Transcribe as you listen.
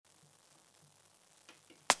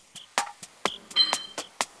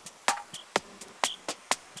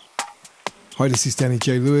Hi, this is Danny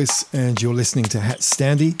J. Lewis, and you're listening to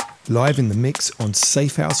HatStandy, live in the mix on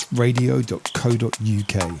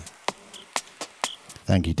safehouseradio.co.uk.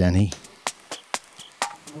 Thank you, Danny.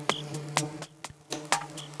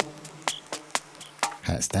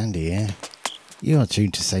 HatStandy here. You are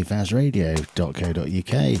tuned to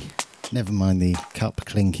safehouseradio.co.uk. Never mind the cup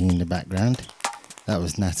clinking in the background. That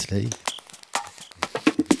was Natalie.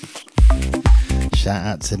 Shout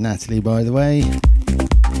out to Natalie, by the way.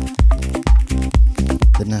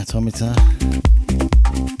 The Natometer.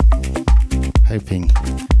 Hoping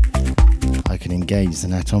I can engage the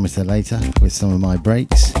Natometer later with some of my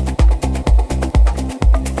breaks.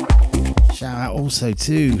 Shout out also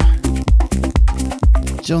to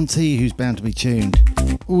John T, who's bound to be tuned,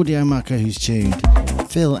 Audio Mucker, who's tuned,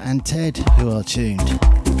 Phil and Ted, who are tuned.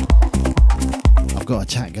 I've got a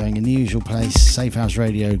chat going in the usual place, Safehouse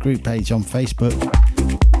Radio group page on Facebook.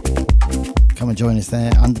 Come and join us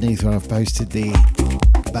there, underneath where I've posted the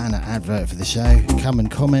banner advert for the show. Come and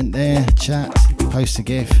comment there, chat, post a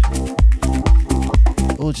GIF,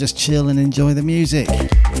 or just chill and enjoy the music.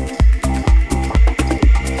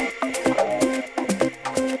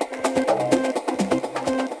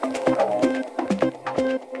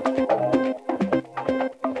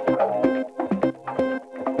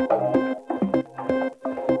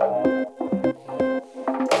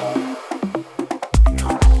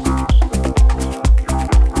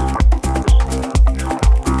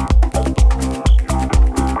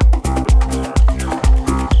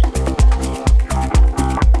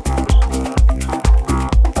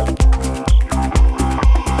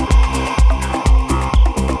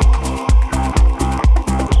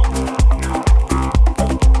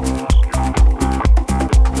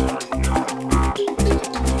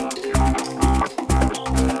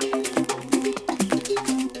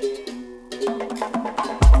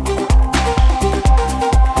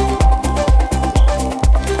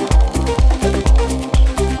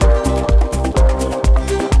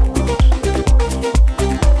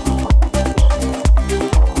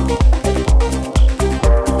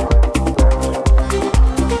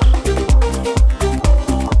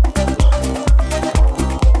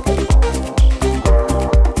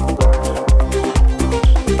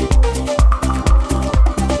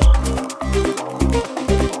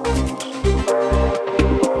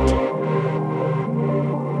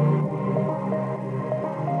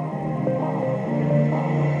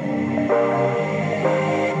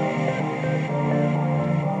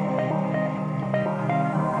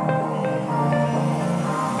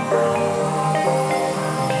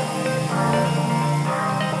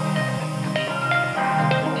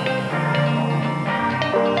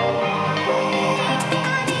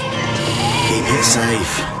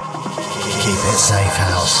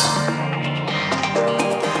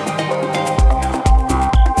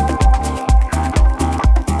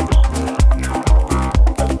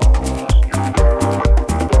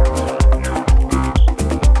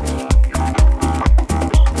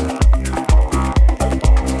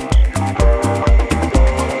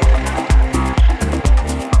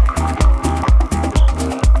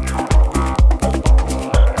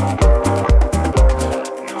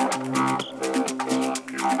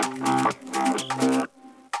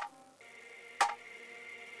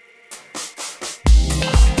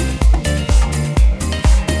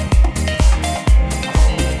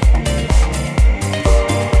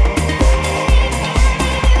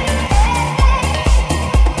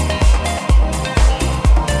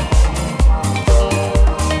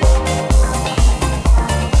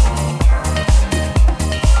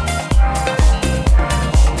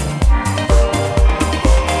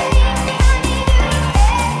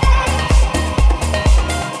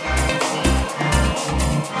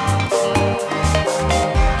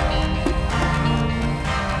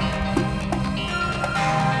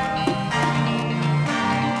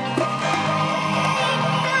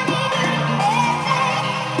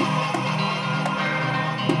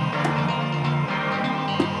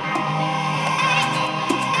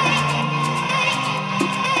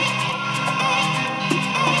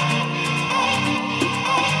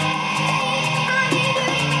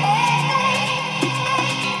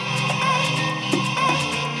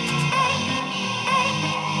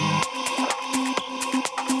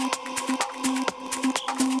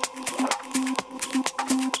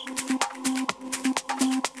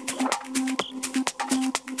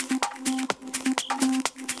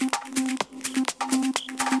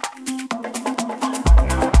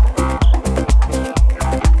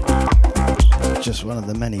 One of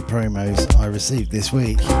the many promos I received this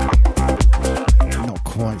week. Not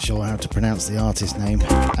quite sure how to pronounce the artist name.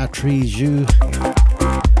 Atriju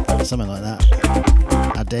something like that.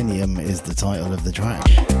 Adenium is the title of the track.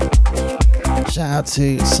 Shout out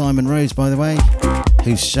to Simon Rose, by the way,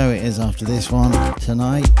 whose show it is after this one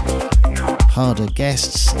tonight. Harder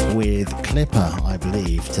Guests with Clipper, I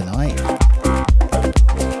believe, tonight.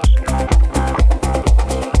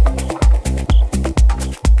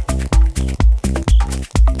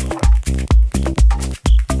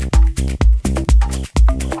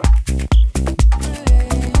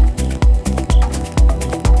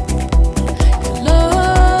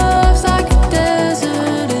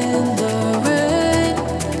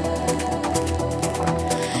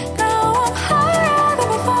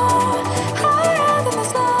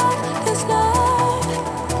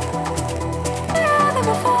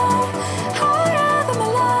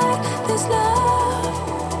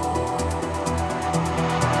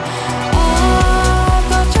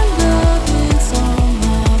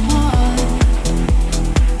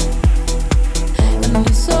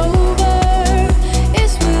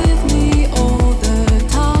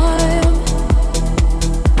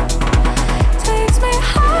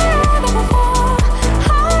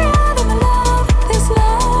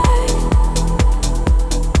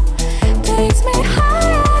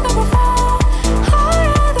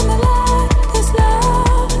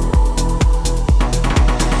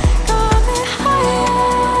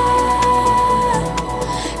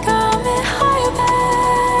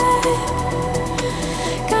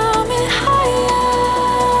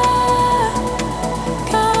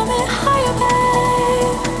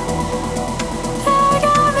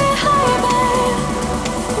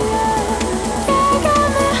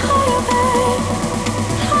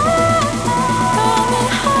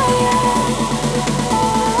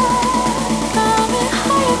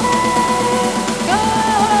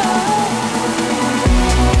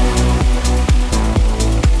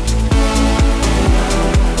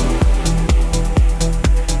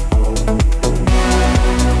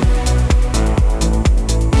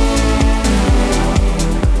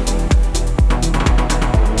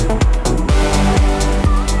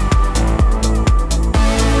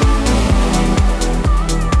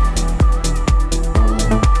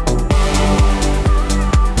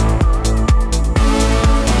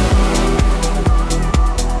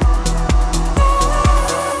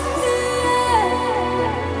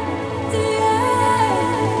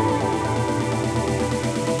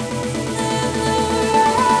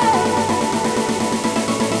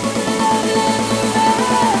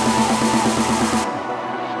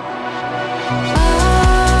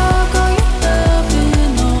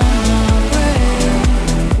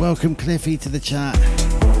 Welcome Cliffy to the chat.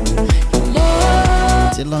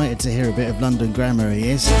 Delighted to hear a bit of London Grammar he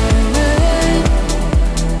is.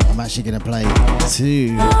 I'm actually going to play 2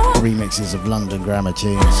 remixes of London Grammar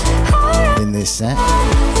tunes in this set.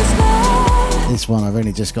 This one I've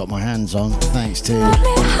only just got my hands on, thanks to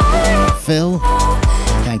Phil.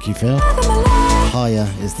 Thank you, Phil. Higher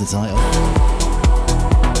is the title.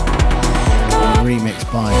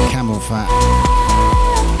 Remixed by Camel Fat.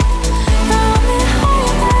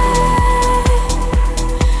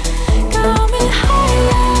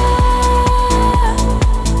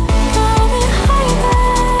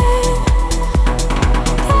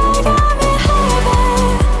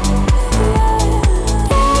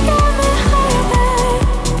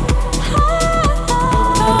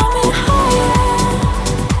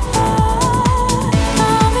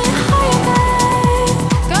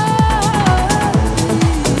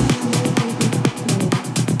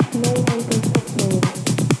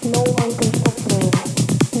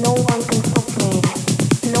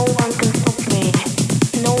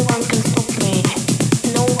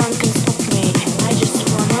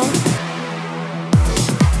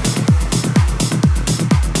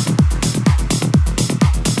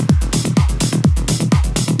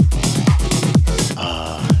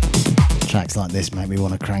 Like this make me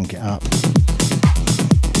want to crank it up,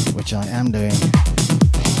 which I am doing.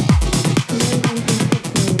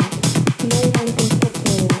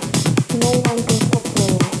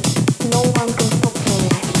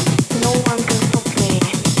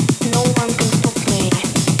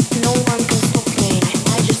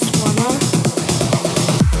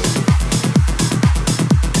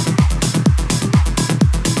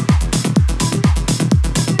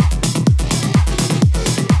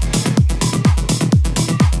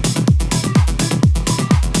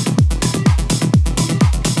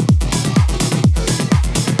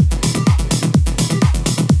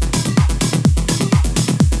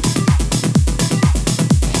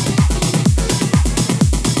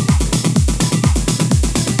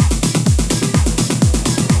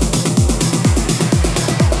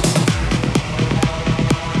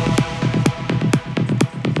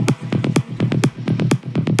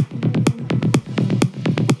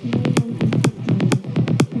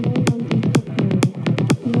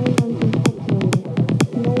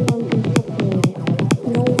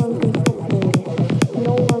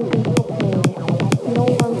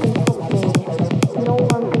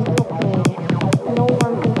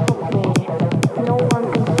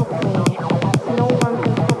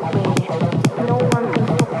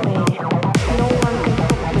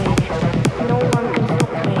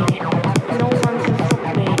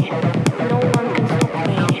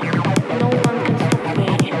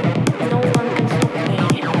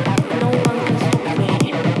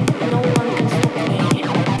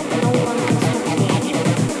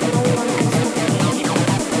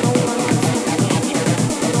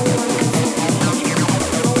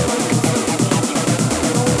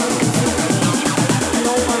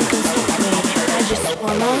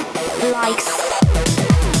 likes.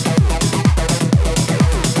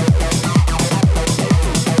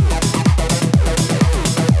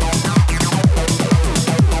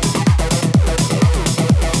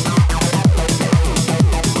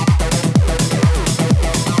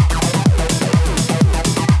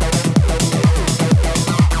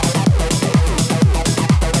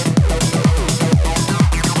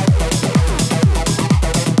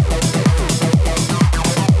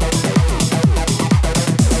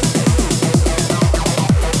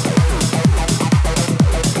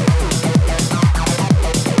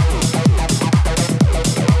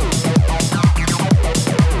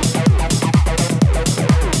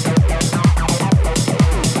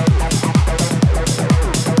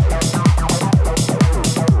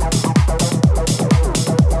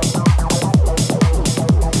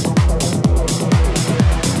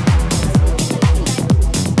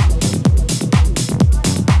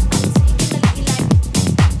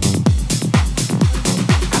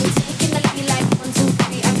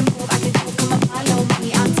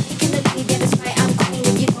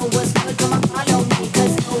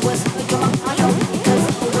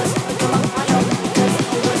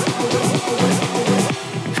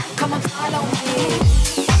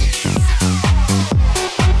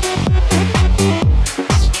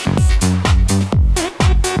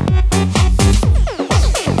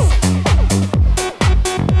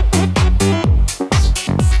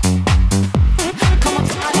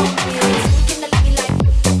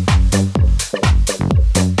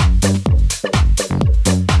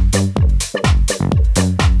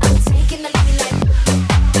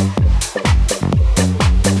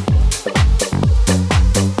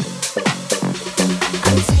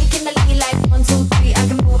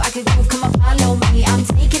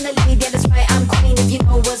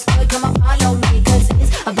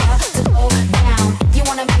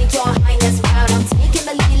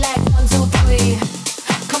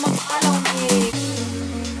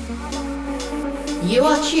 You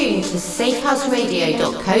are tuned to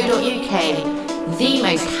safehouseradio.co.uk, the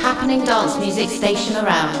most happening dance music station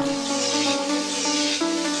around.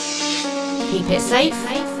 Keep it safe,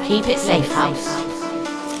 keep it Safehouse.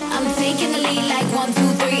 I'm taking the lead like 1, 2,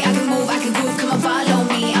 3. I can move, I can groove, come and follow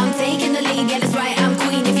me. I'm taking the lead, get it right, I'm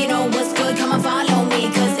queen. If you know what's good, come and follow me.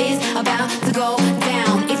 Cause it's about to go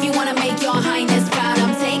down. If you wanna make your highness proud,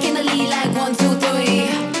 I'm taking the lead like 1, 2, 3.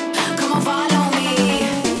 Come and follow me.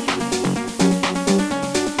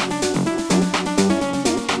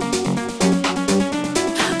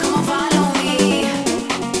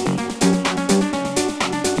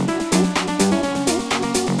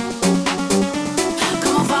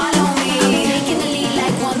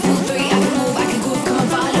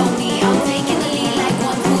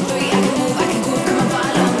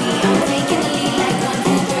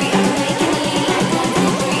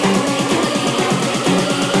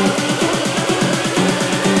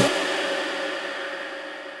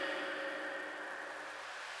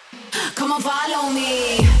 Come on, follow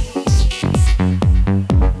me.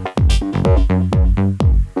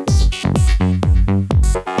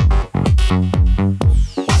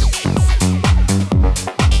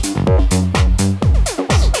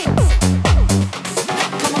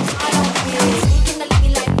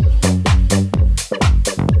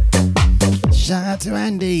 Shout out to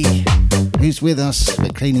Andy, who's with us for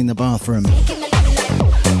cleaning the bathroom.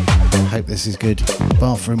 Hope this is good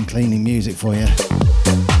bathroom cleaning music for you.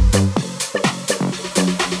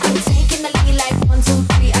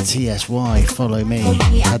 TSY, follow me.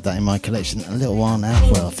 Had that in my collection a little while now,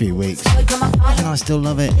 well, a few weeks, and I still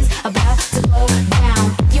love it. About to go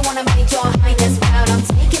down. You wanna make your highness proud. I'm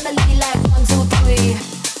taking the lead like 1, 2, 3.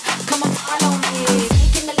 Come on, follow me.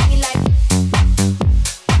 Taking the lead like.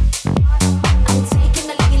 I'm taking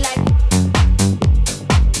the lead like.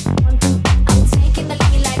 I'm taking the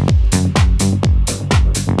lead like.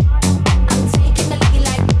 I'm taking the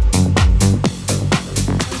lead like. I'm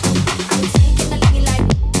taking the lead like.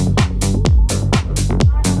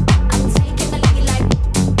 I'm taking the lead like.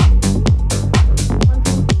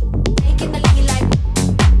 Taking the lead like.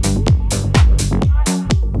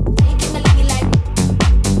 Taking the lead like.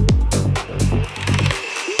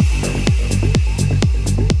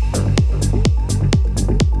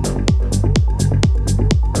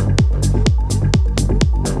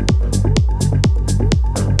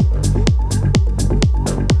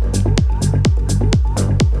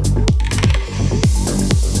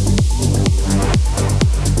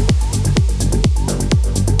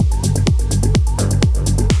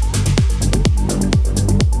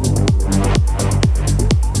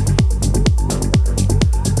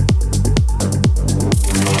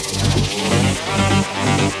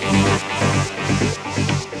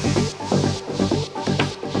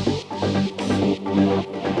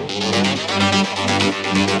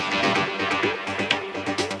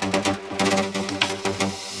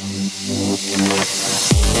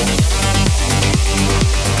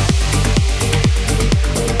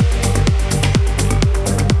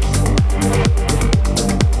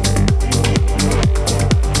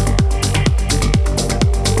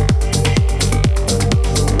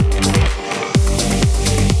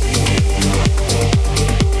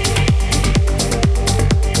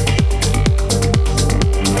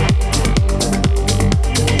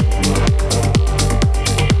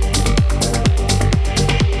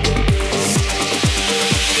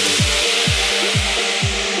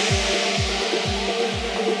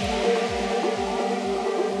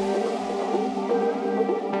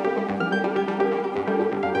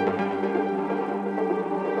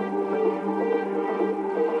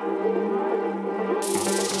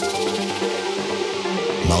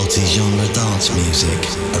 multi-genre dance music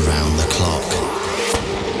around the clock.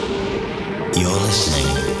 You're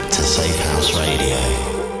listening to Safehouse Radio.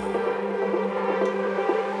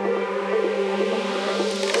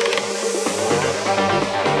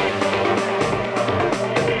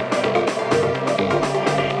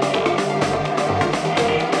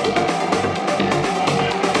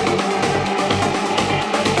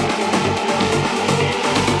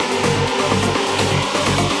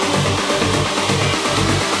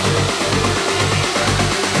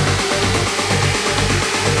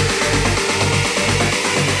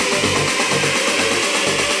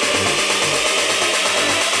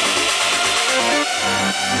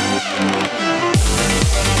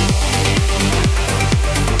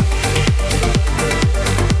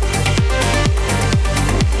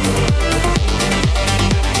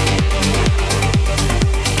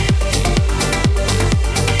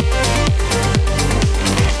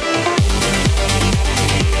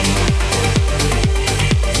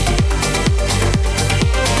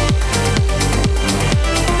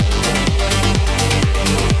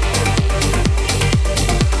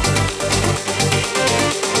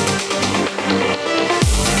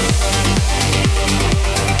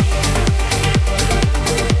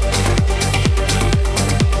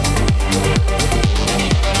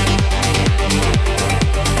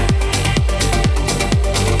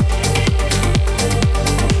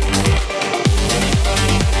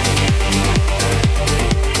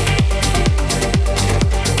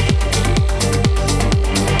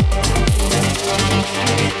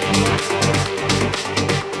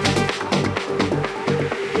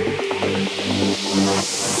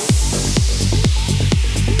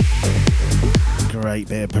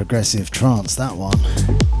 Progressive trance, that one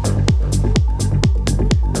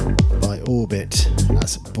by Orbit.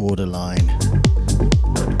 That's Borderline.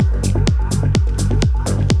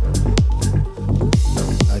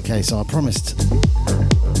 Okay, so I promised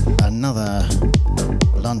another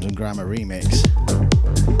London Grammar remix,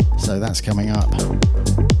 so that's coming up.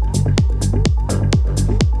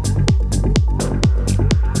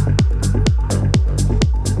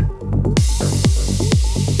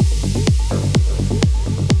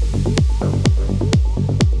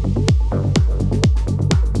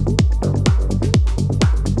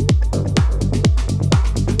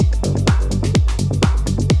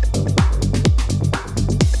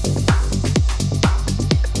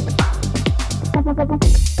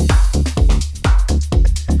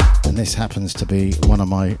 Happens to be one of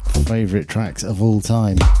my favourite tracks of all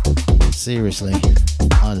time. Seriously,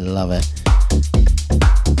 I love it.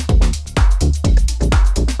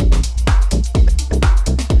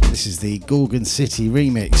 This is the Gorgon City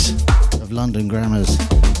remix of London Grammar's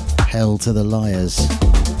Hell to the Liars.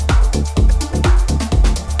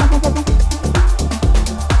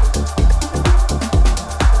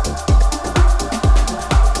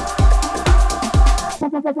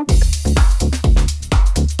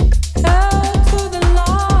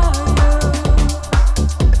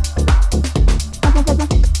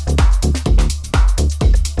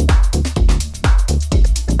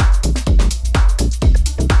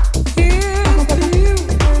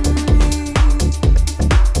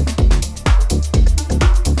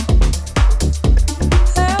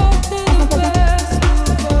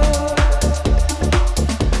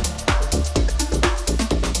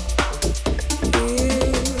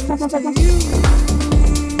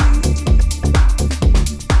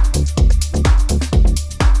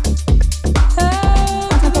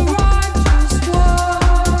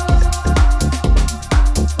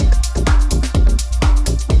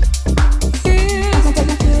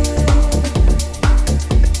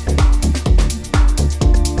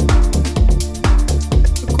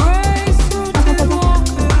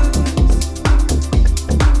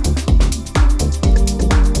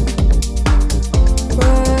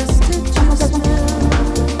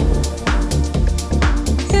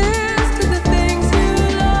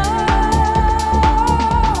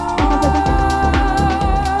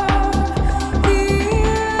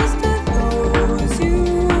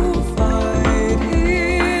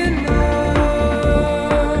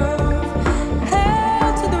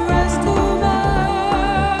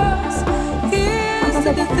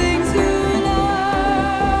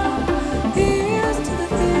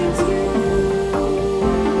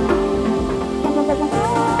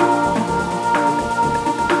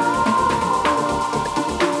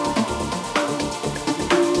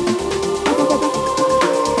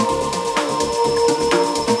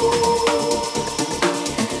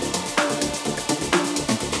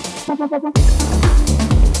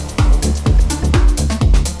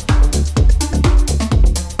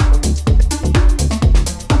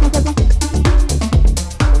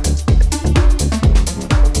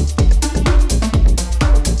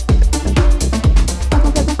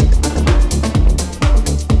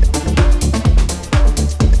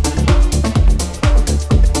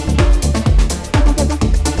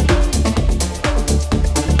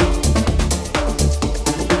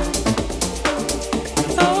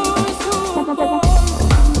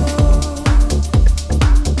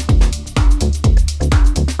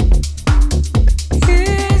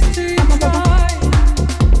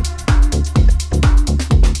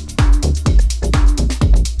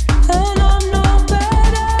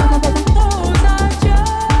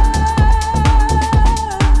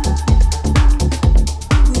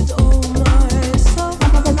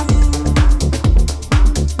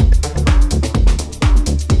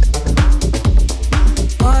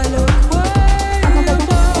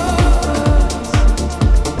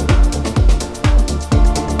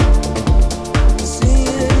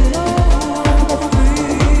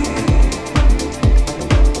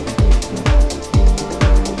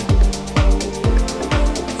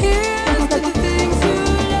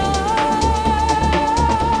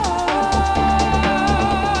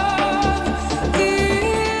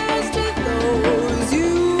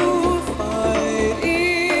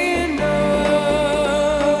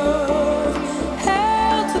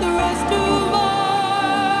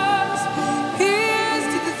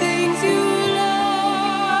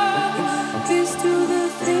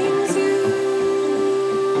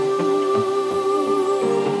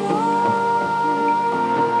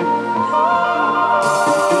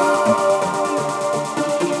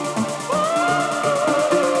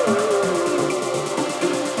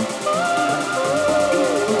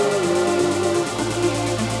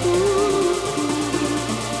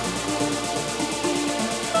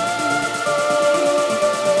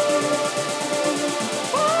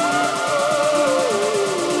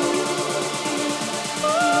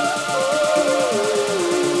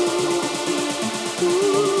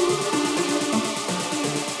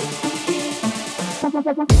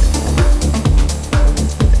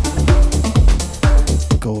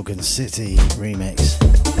 Gorgon City remix.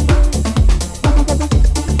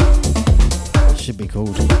 Should be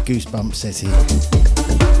called Goosebump City.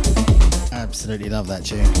 Absolutely love that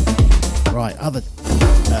tune. Right, other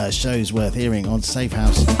shows worth hearing on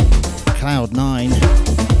Safehouse. Cloud 9,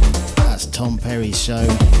 that's Tom Perry's show.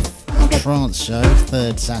 Trance show,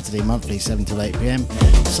 third Saturday monthly, 7 till 8 p.m.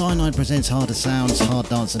 Cyanide presents Harder Sounds, Hard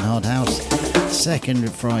Dance and Hard House. Second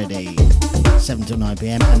Friday, 7 till 9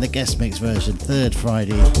 p.m. And the guest mix version, third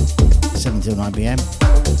Friday, 7 till 9 p.m.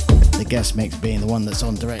 The guest mix being the one that's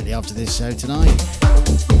on directly after this show tonight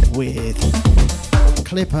with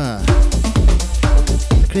Clipper.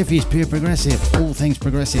 Cliffy's Pure Progressive, all things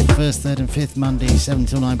progressive, first, third and fifth Monday, 7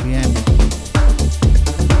 till 9 p.m.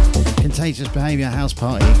 Contagious Behaviour House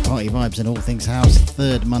Party, party vibes and all things house,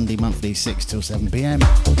 third Monday monthly, 6 till 7 p.m.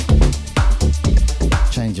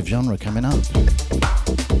 Change of genre coming up.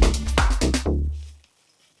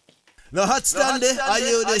 No HatStandy, are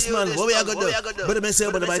you this man? What we are gonna do? But the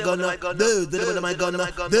say, but my gun, do my gun, do my gun, do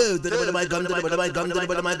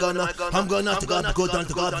my gun. I'm gonna to go down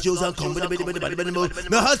to God, shoes and come with the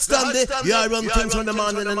mood. No HatStandy, you are run things from the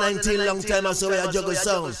man in the 19 long time, I saw we are juggle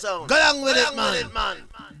sound. Go along with it, man.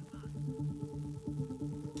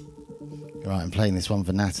 Right, I'm playing this one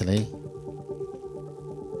for Natalie.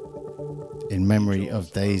 In memory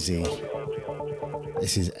of Daisy.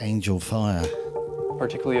 This is Angel Fire.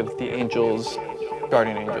 Particularly of the angels,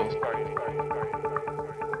 guardian angels.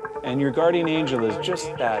 And your guardian angel is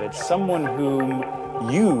just that. It's someone whom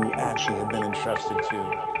you actually have been entrusted to,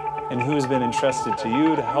 and who has been entrusted to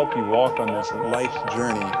you to help you walk on this life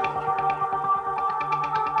journey.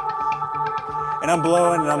 And I'm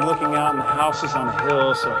blowing and I'm looking out, and the house is on a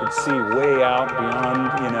hill, so I could see way out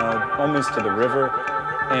beyond, almost to the river.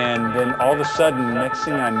 And then all of a sudden, next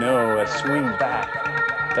thing I know, I swing back.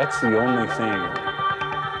 That's the only thing.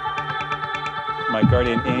 My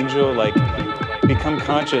guardian angel, become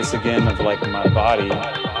conscious again of, my body.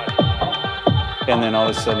 And then all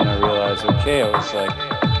of a sudden I realized, okay, I was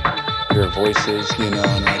hear voices, and I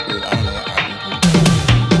don't know what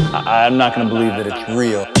happened. I'm not going to believe that it's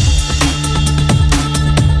real.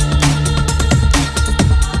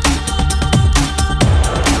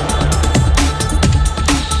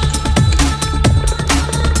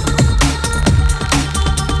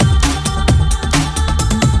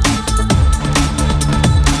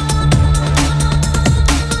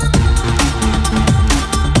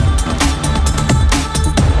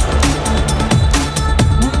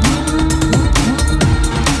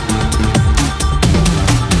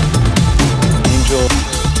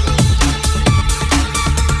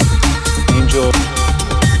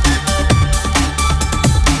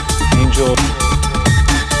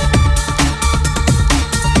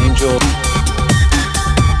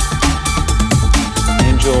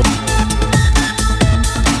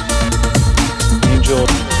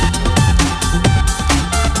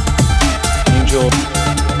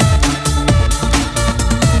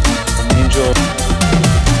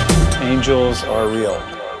 Angels are real.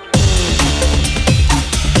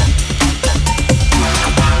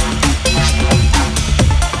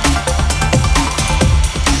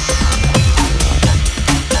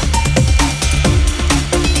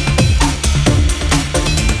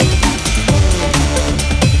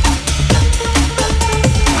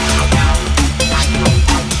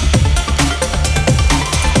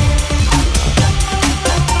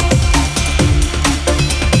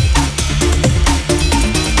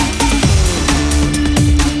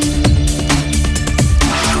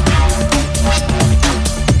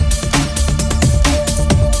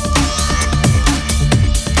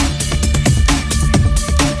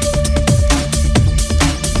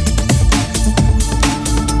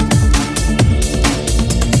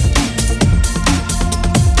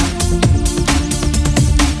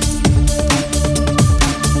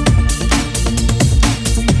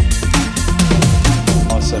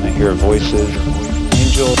 Hear voices,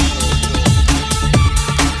 angel,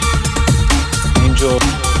 angel,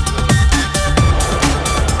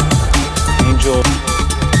 angel,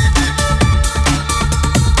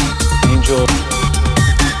 angel,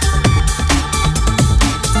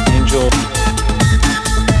 angel,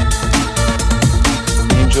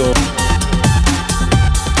 angel,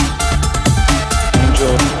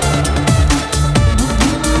 angel,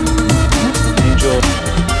 angel,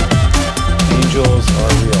 angels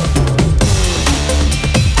are real.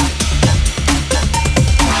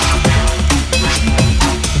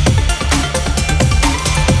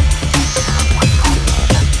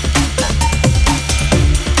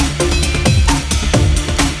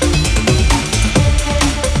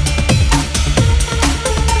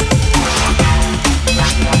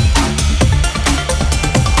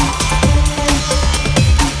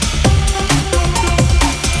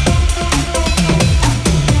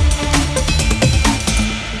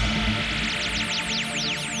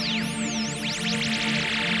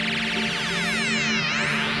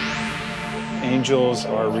 angels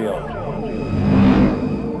are real.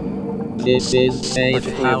 This is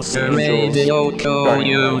Safehouse Radio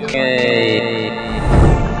UK.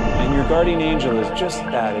 And your guardian angel is just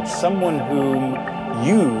that. It's someone whom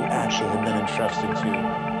you actually have been entrusted to,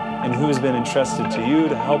 and who has been entrusted to you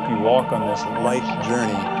to help you walk on this life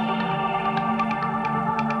journey.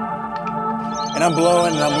 And I'm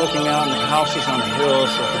blowing and I'm looking out, and the house is on a hill,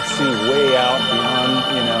 so I can see way out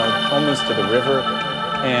beyond, almost to the river.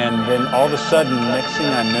 And then all of a sudden, next thing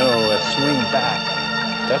I know, I swing back.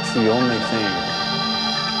 That's the only thing.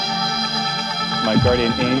 My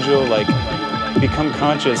guardian angel, become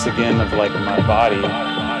conscious again of, my body.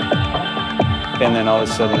 And then all of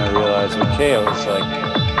a sudden I realized, okay, I was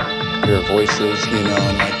hear voices, and I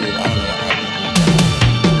don't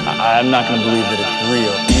know. I'm not going to believe that it's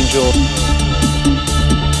real. Angel.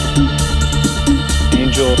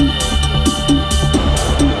 Angel.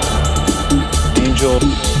 Angel.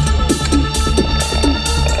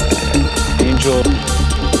 Angel.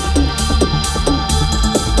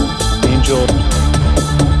 Angel.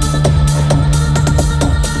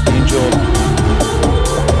 Angel.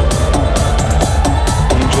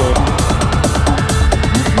 Angel.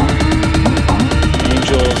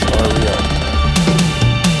 Angels are real.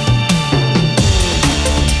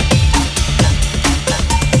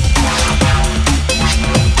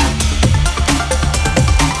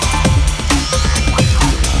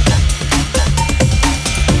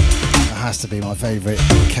 That has to be my favourite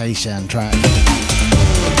K-Shan track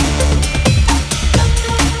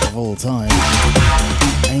of all time.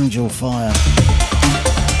 Angel Fire.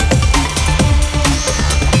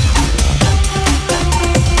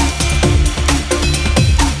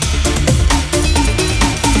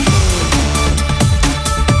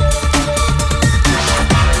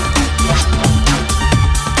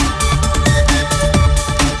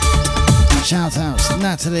 Shout outs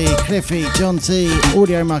Natalie, Cliffy, John T,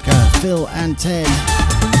 Audio Mucker, Phil and Ted,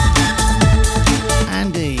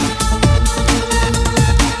 Andy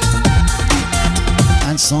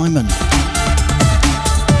and Simon.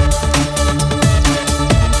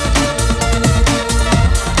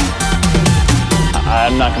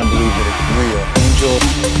 I'm not going to believe that it's real. Angel.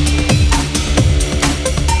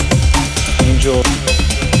 Angel.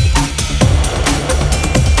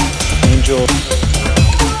 Angel.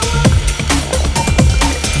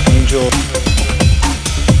 Angel.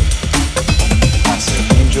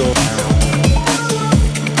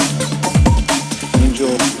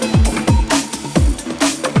 Angel.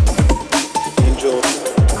 Angel.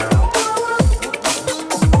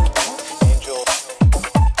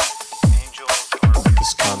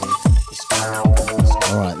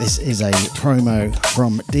 Alright, this is a promo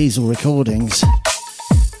from Diesel Recordings.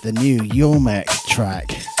 The new Yormek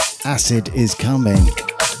track, Acid is Coming.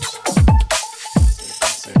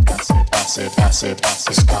 Acid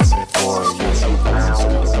is coming for you.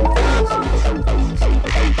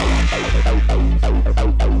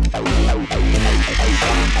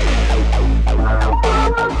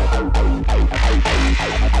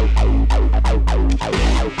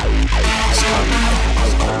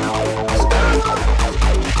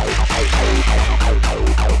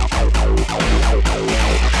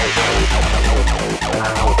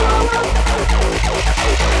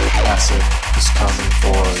 Acid is coming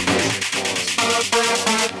for you.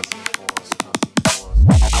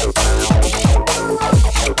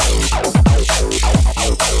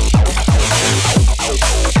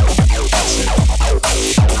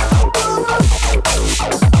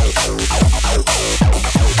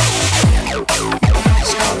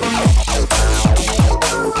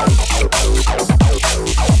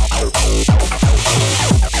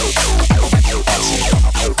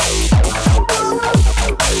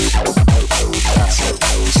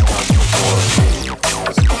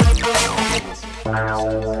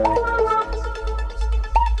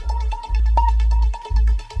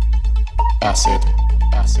 Acid.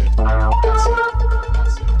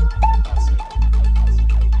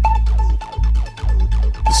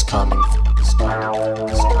 Is coming.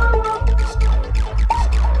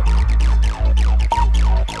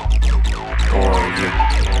 For you.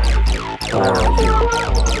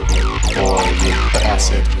 The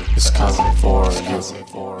acid is coming for you.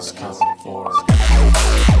 It's coming for you.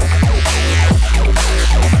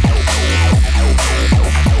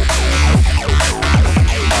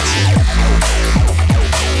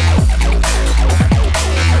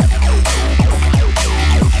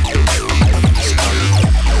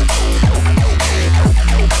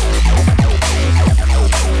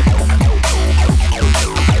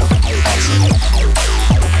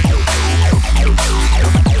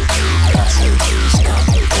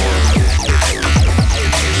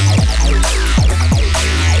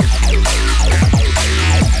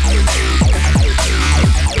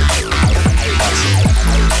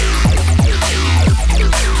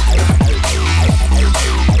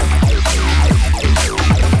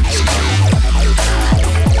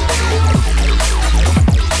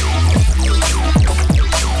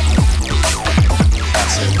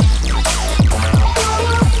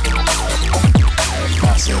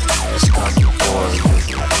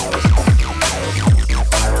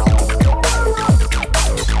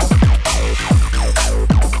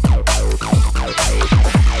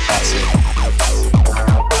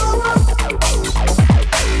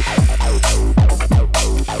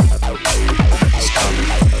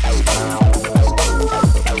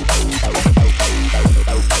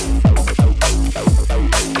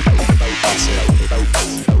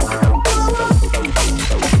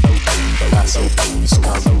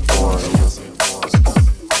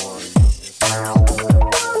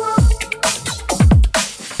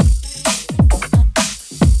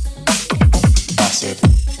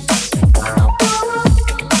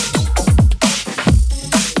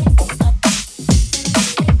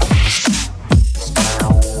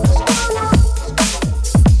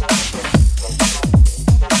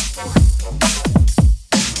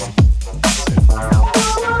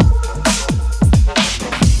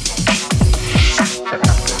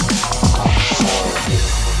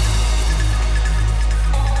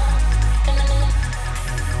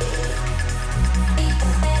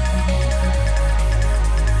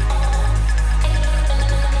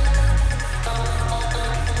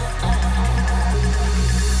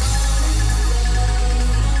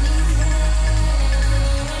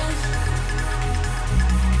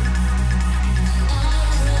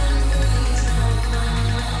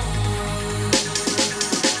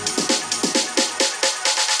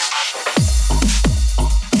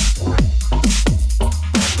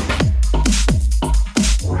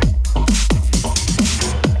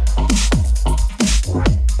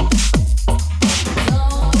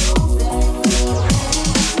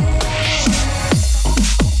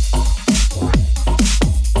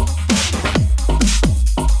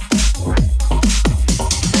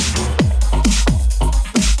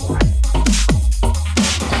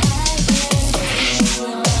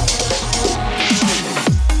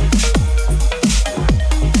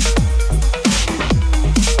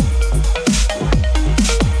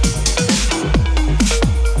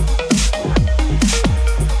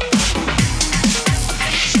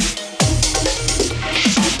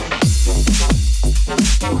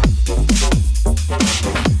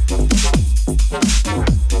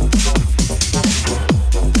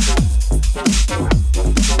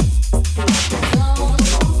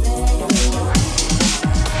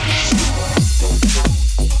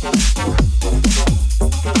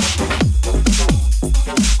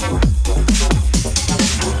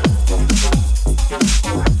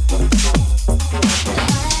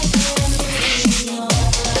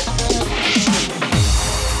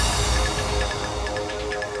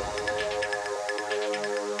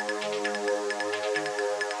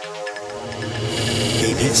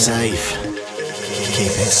 Keep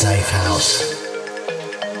it safe, house.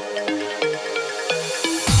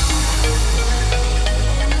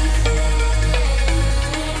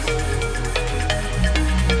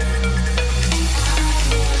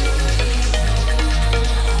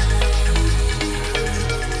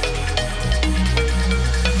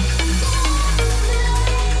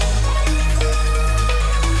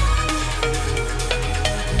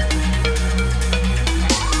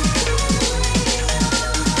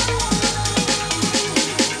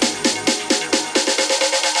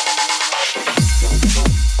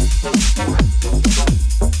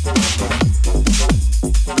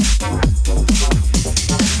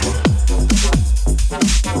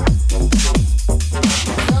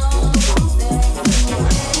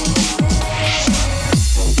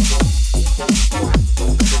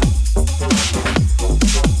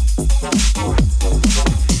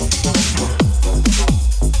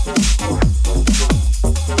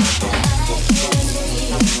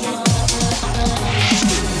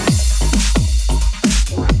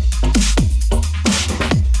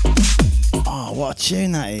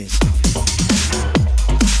 Tune that is.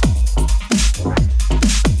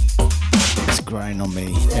 It's growing on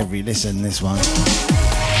me every listen, this one.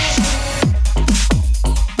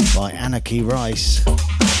 By Anarchy Rice.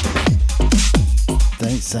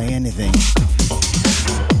 Don't say anything.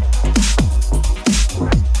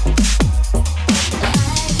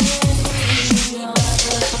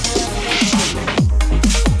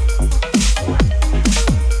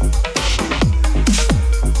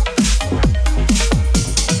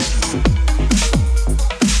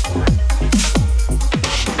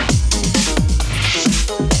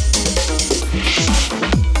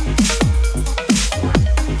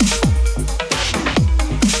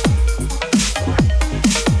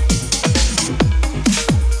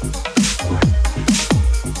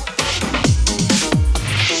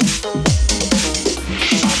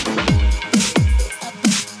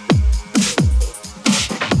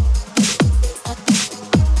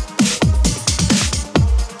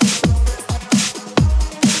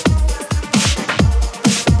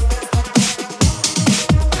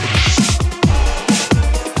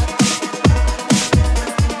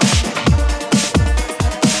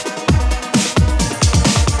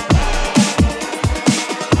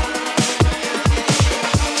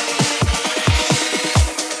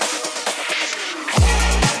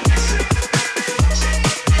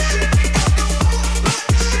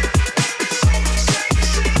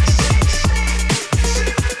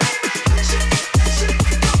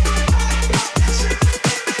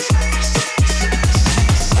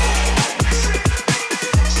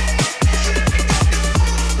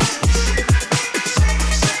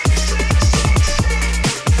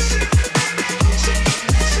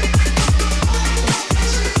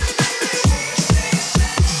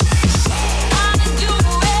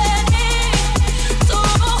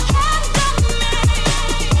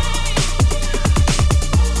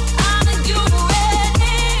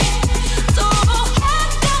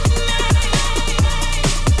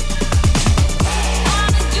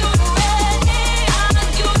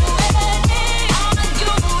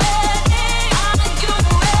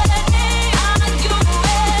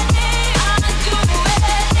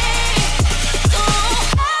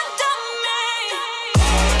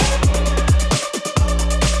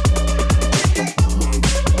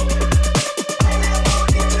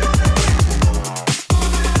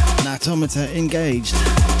 Engaged.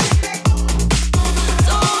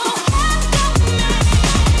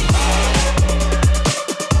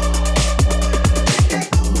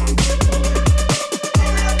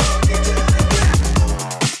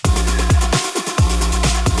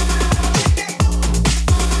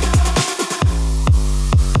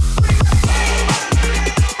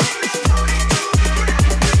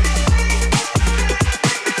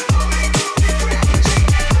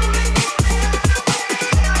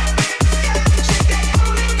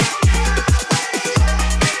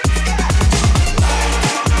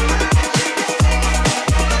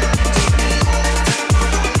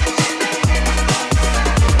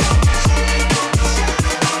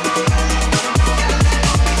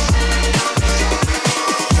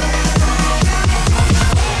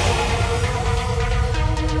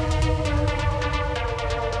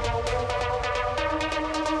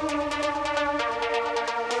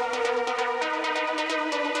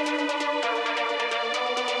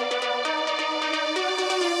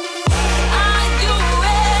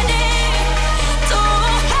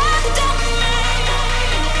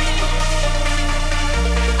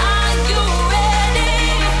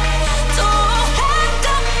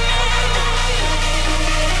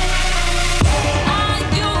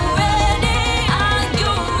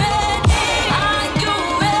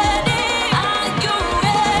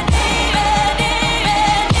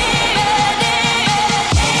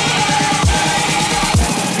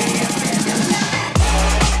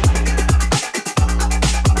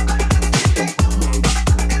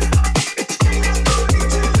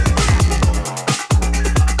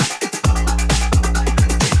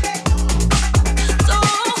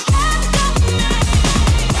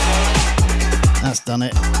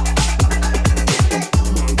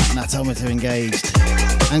 Atometer engaged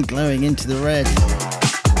and glowing into the red.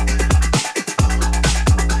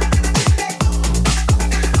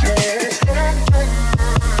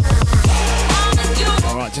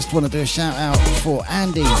 Alright, just want to do a shout out for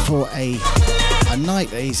Andy for a night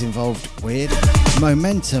that he's involved with.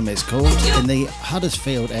 Momentum it's called, in the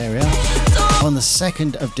Huddersfield area on the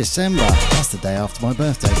 2nd of December. That's the day after my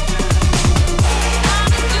birthday.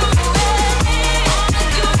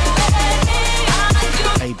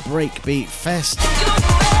 A breakbeat fest.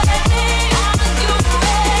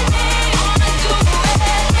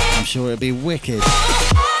 I'm sure it'll be wicked.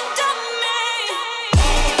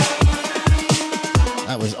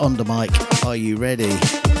 That was On The Mic. Are you ready?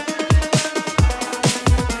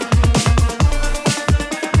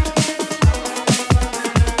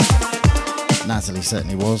 Natalie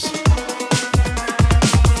certainly was.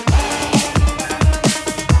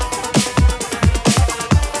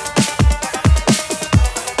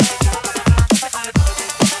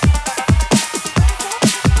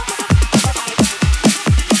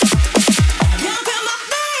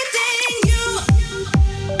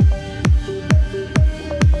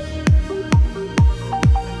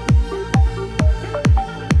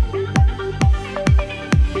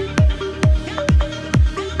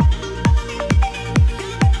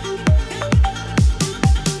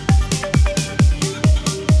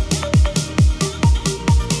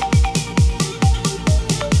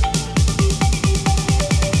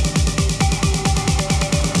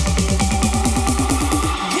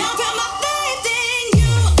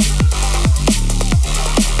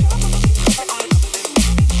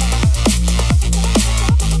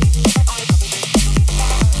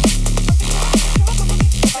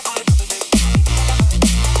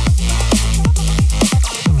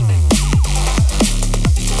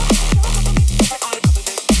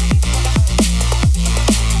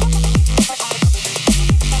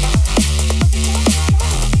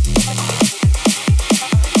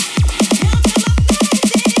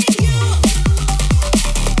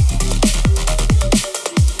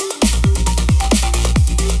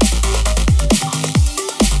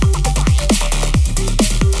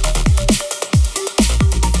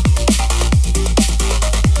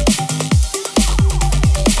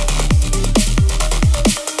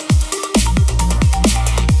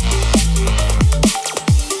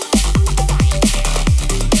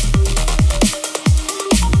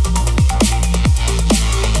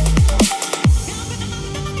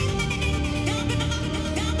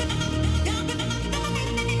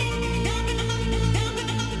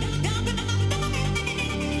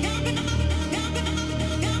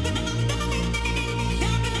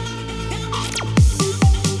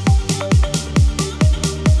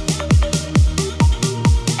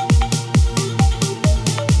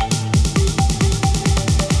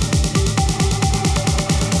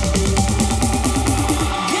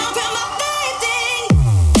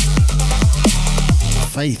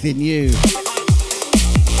 Faith in You.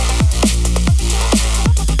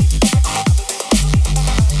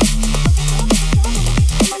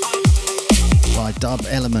 By Dub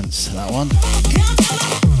Elements, that one.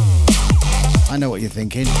 I know what you're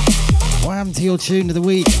thinking. What happened to your tune of the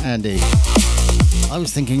week, Andy? I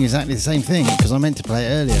was thinking exactly the same thing because I meant to play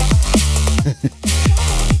it earlier.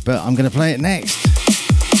 But I'm going to play it next.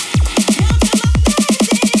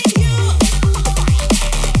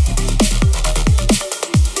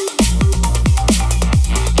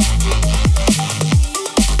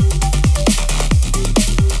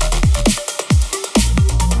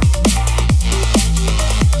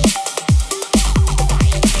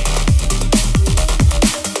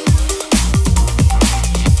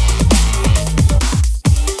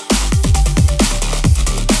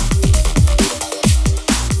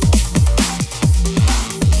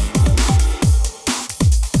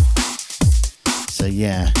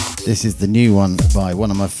 This is the new one by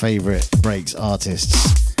one of my favourite breaks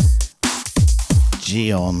artists,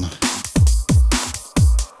 Gion.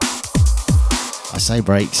 I say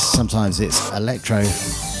breaks, sometimes it's electro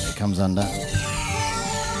it comes under. I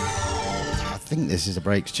think this is a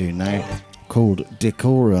breaks tune now, called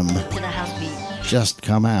Decorum. Just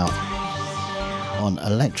come out on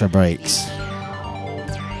Electro Breaks.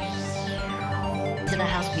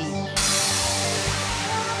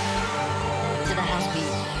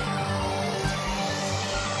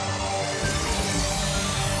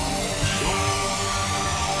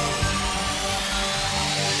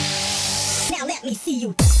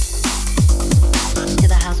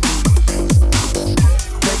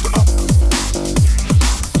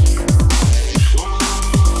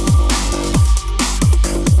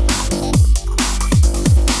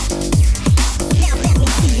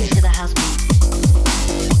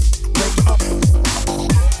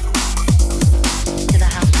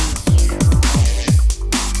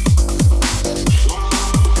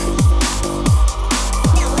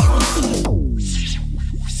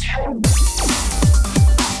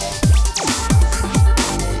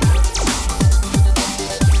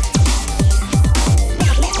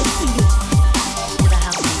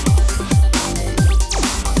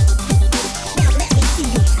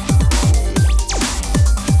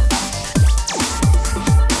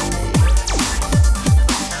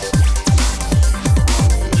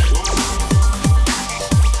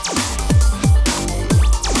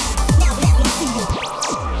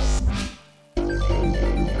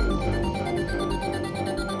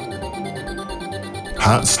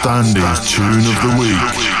 HatStandy's Tune of the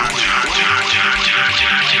Week.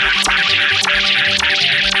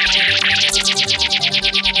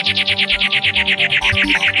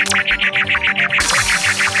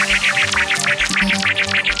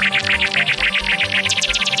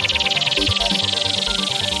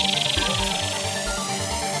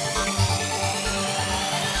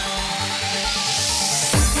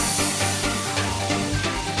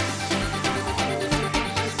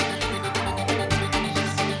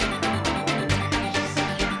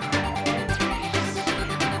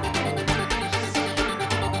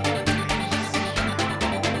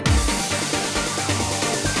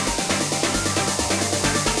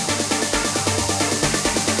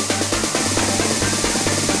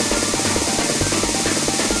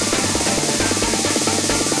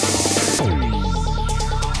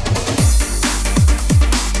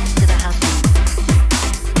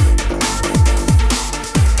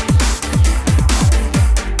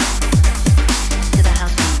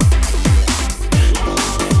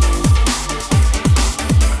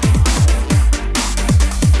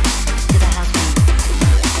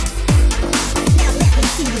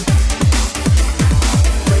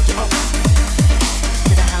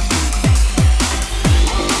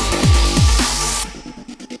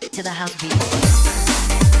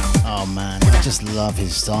 Oh man, I just love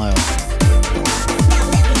his style.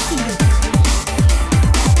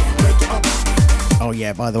 Oh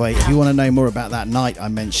yeah, by the way, if you want to know more about that night I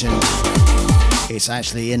mentioned, it's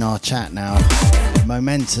actually in our chat now.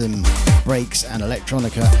 Momentum, breaks and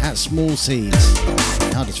electronica at Small Seeds.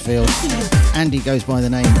 Huddersfield. Andy goes by the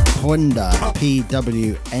name Pwenda,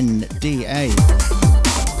 Pwnda.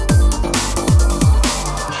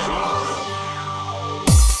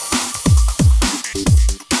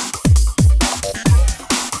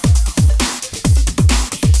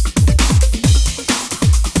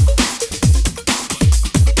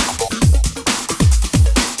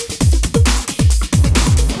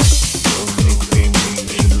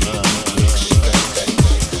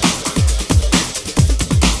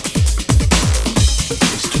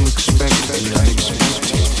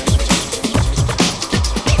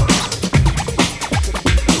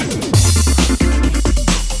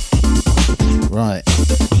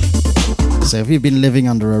 So if you've been living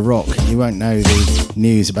under a rock, you won't know the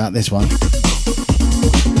news about this one.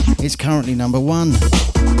 It's currently number 1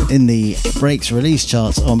 in the breaks release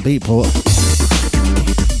charts on Beatport.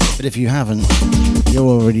 But if you haven't, you'll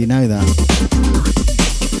already know that.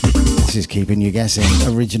 This is keeping you guessing.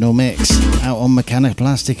 Original mix out on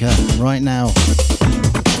Mechanoplastica right now.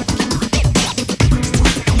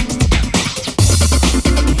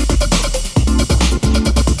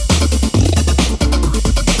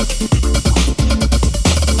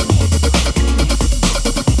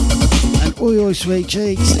 Oi, sweet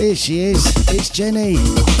cheeks, here she is, it's Jenny.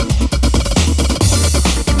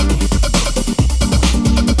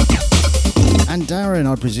 And Darren,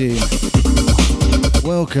 I presume.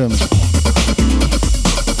 Welcome.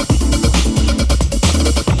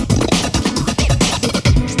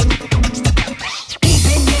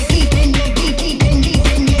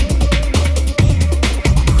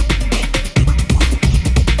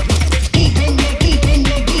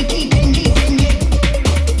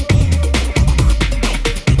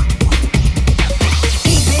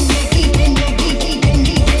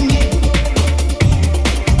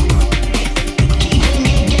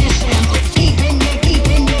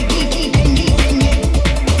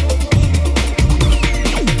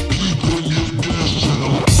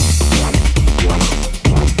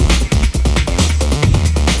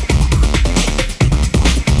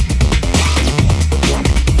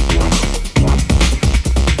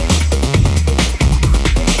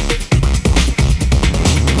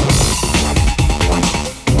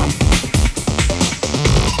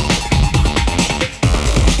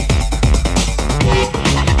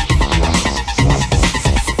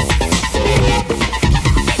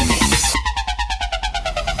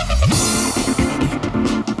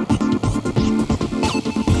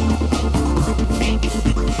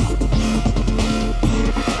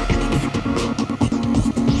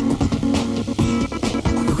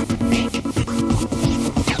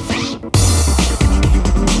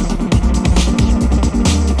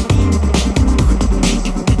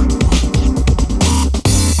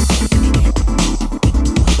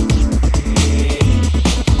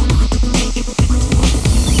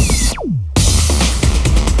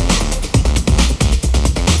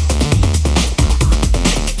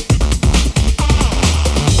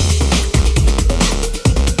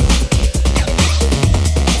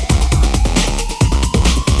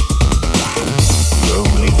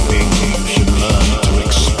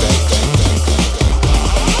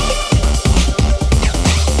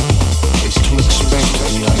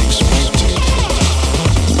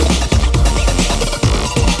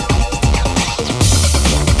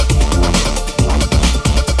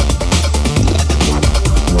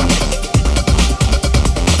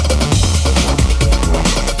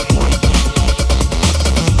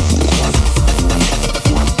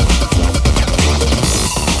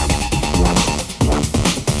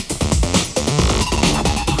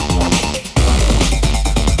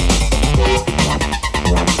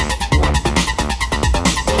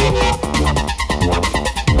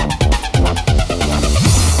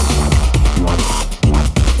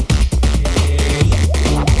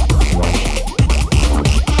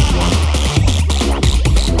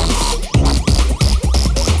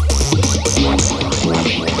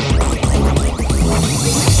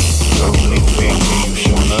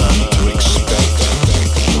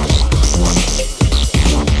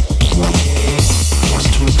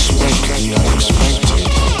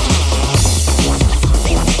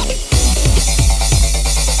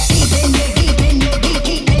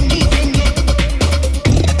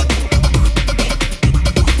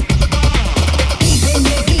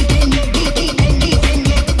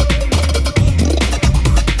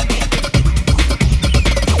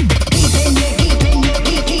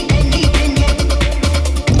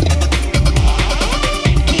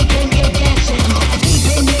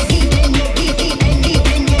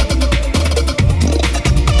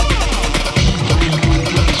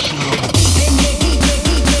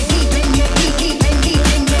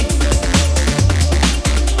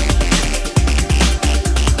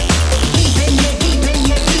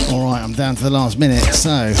 for the last minute,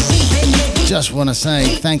 so just want to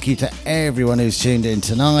say thank you to everyone who's tuned in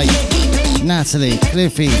tonight. Natalie,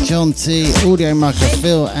 Cliffy, John T, Audio Mucker,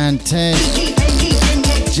 Phil and Ted,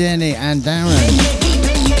 Jenny and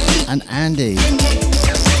Darren, and Andy.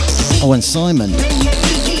 Oh, and Simon.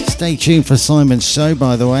 Stay tuned for Simon's show,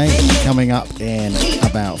 by the way, coming up in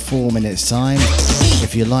about 4 minutes' time.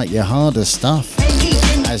 If you like your harder stuff,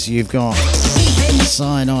 as you've got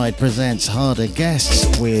Cyanide presents Harder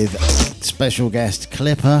Guests with special guest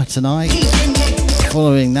Clipper tonight.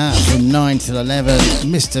 Following that from 9 till 11,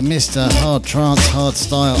 Mr. Hard Trance, Hard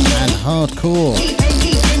Style and Hardcore.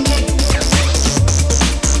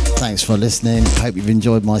 Thanks for listening. Hope you've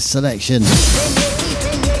enjoyed my selection.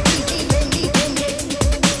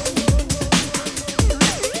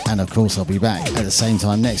 And of course I'll be back at the same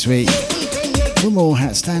time next week for more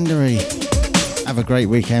HatStandy. Have a great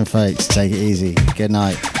weekend, folks. Take it easy. Good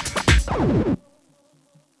night.